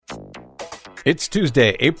It's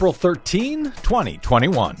Tuesday, April 13,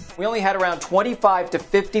 2021. We only had around 25 to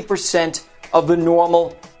 50% of the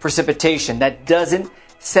normal precipitation. That doesn't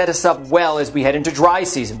set us up well as we head into dry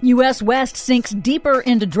season. U.S. West sinks deeper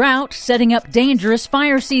into drought, setting up dangerous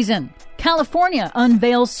fire season. California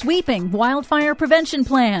unveils sweeping wildfire prevention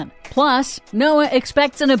plan. Plus, NOAA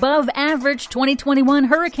expects an above-average 2021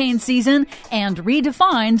 hurricane season and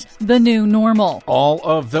redefines the new normal. All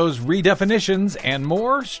of those redefinitions and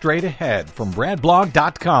more straight ahead from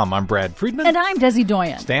BradBlog.com. I'm Brad Friedman. And I'm Desi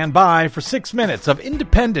Doyen. Stand by for 6 minutes of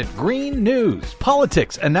independent green news,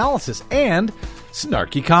 politics, analysis, and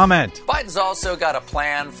snarky comment. Biden's also got a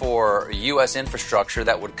plan for U.S. infrastructure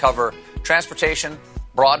that would cover transportation,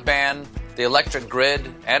 broadband, the electric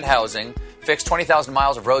grid, and housing, fix 20,000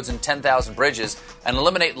 miles of roads and 10,000 bridges, and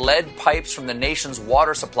eliminate lead pipes from the nation's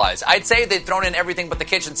water supplies. I'd say they've thrown in everything but the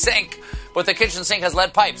kitchen sink, but the kitchen sink has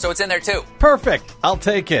lead pipes, so it's in there too. Perfect. I'll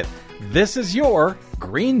take it. This is your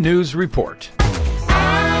Green News Report.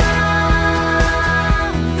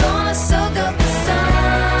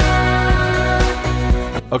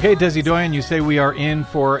 Okay, Desi Doyen, you say we are in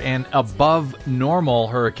for an above normal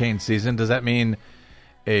hurricane season. Does that mean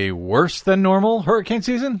a worse than normal hurricane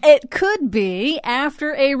season? It could be.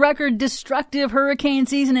 After a record destructive hurricane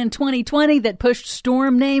season in 2020 that pushed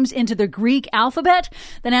storm names into the Greek alphabet,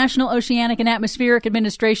 the National Oceanic and Atmospheric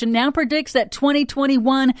Administration now predicts that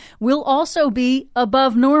 2021 will also be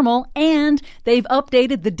above normal, and they've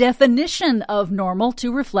updated the definition of normal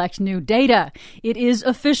to reflect new data. It is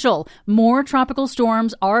official. More tropical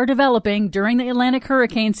storms are developing during the Atlantic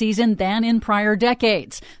hurricane season than in prior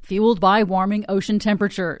decades, fueled by warming ocean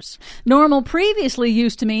temperatures. Normal previously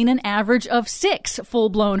used to mean an average of 6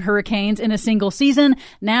 full-blown hurricanes in a single season.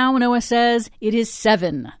 Now NOAA says it is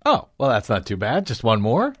 7. Oh, well, that's not too bad. Just one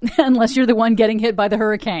more? Unless you're the one getting hit by the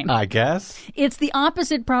hurricane. I guess. It's the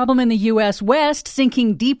opposite problem in the U.S. West,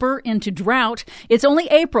 sinking deeper into drought. It's only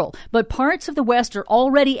April, but parts of the West are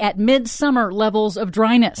already at midsummer levels of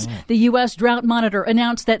dryness. The U.S. Drought Monitor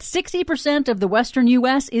announced that 60% of the western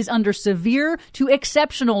U.S. is under severe to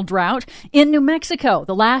exceptional drought. In New Mexico,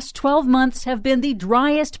 the last 12 months have been the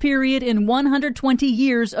driest period in 120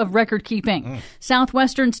 years of record keeping.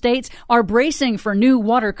 Southwestern states are bracing for new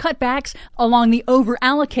water cutbacks along the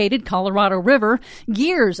over-allocated Colorado River.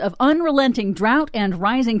 Years of unrelenting drought and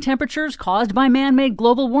rising temperatures caused by man-made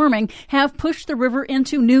global warming have pushed the river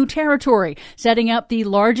into new territory, setting up the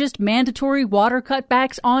largest mandatory water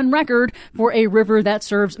cutbacks on record for a river that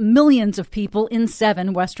serves millions of people in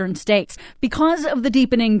 7 western states. Because of the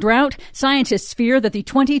deepening drought, scientists fear that the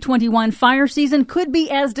 2021 fire season could be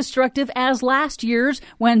as destructive as last year's,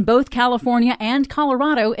 when both California and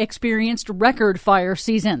Colorado experienced record fire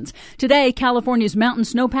seasons. Today, California's mountain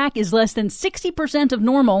snowpack is less than 60% of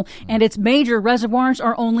normal, and its major reservoirs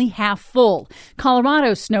are only half full.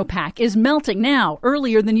 Colorado's snowpack is melting now,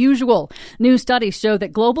 earlier than usual. New studies show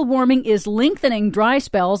that global warming is lengthening dry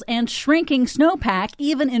spells and shrinking snowpack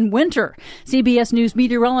even in winter. CBS News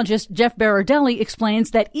meteorologist Jeff Berardelli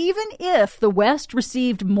explains that even if the West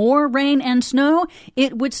received more rain and snow,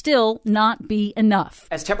 it would still not be enough.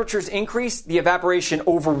 As temperatures increase, the evaporation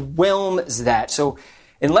overwhelms that. So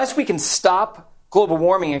unless we can stop global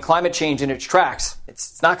warming and climate change in its tracks,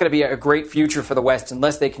 it's not going to be a great future for the West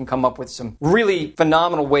unless they can come up with some really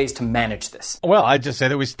phenomenal ways to manage this. Well, I'd just say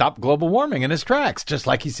that we stop global warming in its tracks, just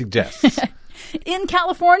like he suggests. In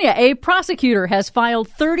California, a prosecutor has filed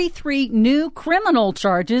 33 new criminal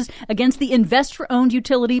charges against the investor-owned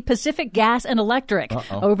utility Pacific Gas and Electric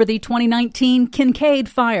over the 2019 Kincade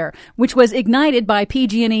fire, which was ignited by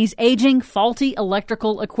PG&E's aging, faulty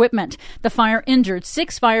electrical equipment. The fire injured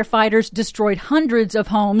 6 firefighters, destroyed hundreds of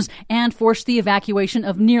homes, and forced the evacuation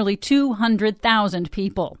of nearly 200,000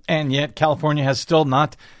 people. And yet California has still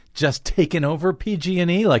not just taken over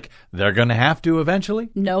PG&E, like they're going to have to eventually?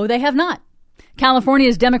 No, they have not.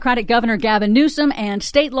 California's Democratic Governor Gavin Newsom and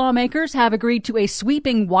state lawmakers have agreed to a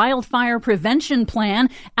sweeping wildfire prevention plan,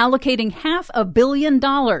 allocating $500 million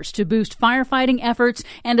to boost firefighting efforts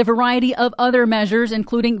and a variety of other measures,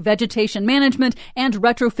 including vegetation management and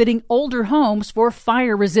retrofitting older homes for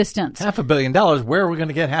fire resistance. $500 million? Where are we going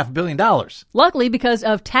to get $500 million? Luckily, because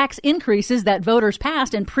of tax increases that voters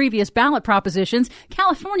passed in previous ballot propositions,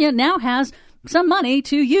 California now has some money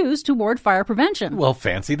to use toward fire prevention. Well,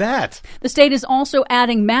 fancy that. The state is also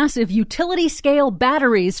adding massive utility-scale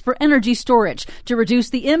batteries for energy storage to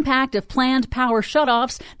reduce the impact of planned power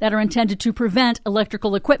shutoffs that are intended to prevent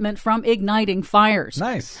electrical equipment from igniting fires.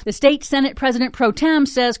 Nice. The state Senate President Pro Tem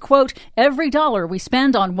says, quote, every dollar we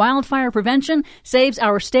spend on wildfire prevention saves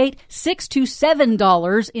our state $6 to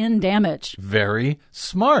 $7 in damage. Very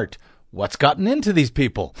smart. What's gotten into these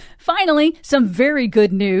people? Finally, some very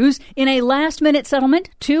good news. In a last-minute settlement,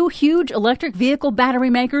 2 huge electric vehicle battery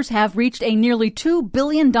makers have reached a nearly $2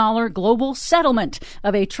 billion global settlement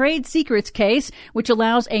of a trade secrets case, which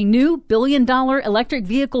allows a new billion-dollar electric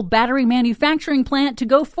vehicle battery manufacturing plant to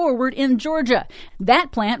go forward in Georgia.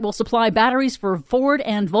 That plant will supply batteries for Ford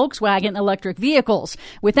and Volkswagen electric vehicles.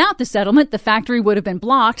 Without the settlement, the factory would have been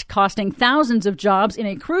blocked, costing thousands of jobs in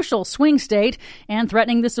a crucial swing state and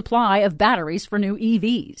threatening the supply of batteries for new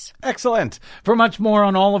EVs. Excellent. For much more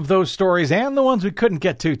on all of those stories and the ones we couldn't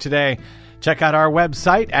get to today, check out our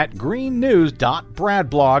website at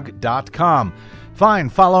greennews.bradblog.com.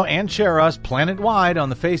 Find, follow, and share us planet-wide on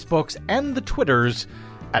the Facebooks and the Twitters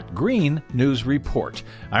at Green News Report.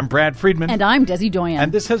 I'm Brad Friedman. And I'm Desi Doyen.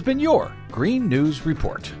 And this has been your Green News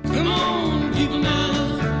Report. Come on, people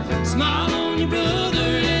now, smile.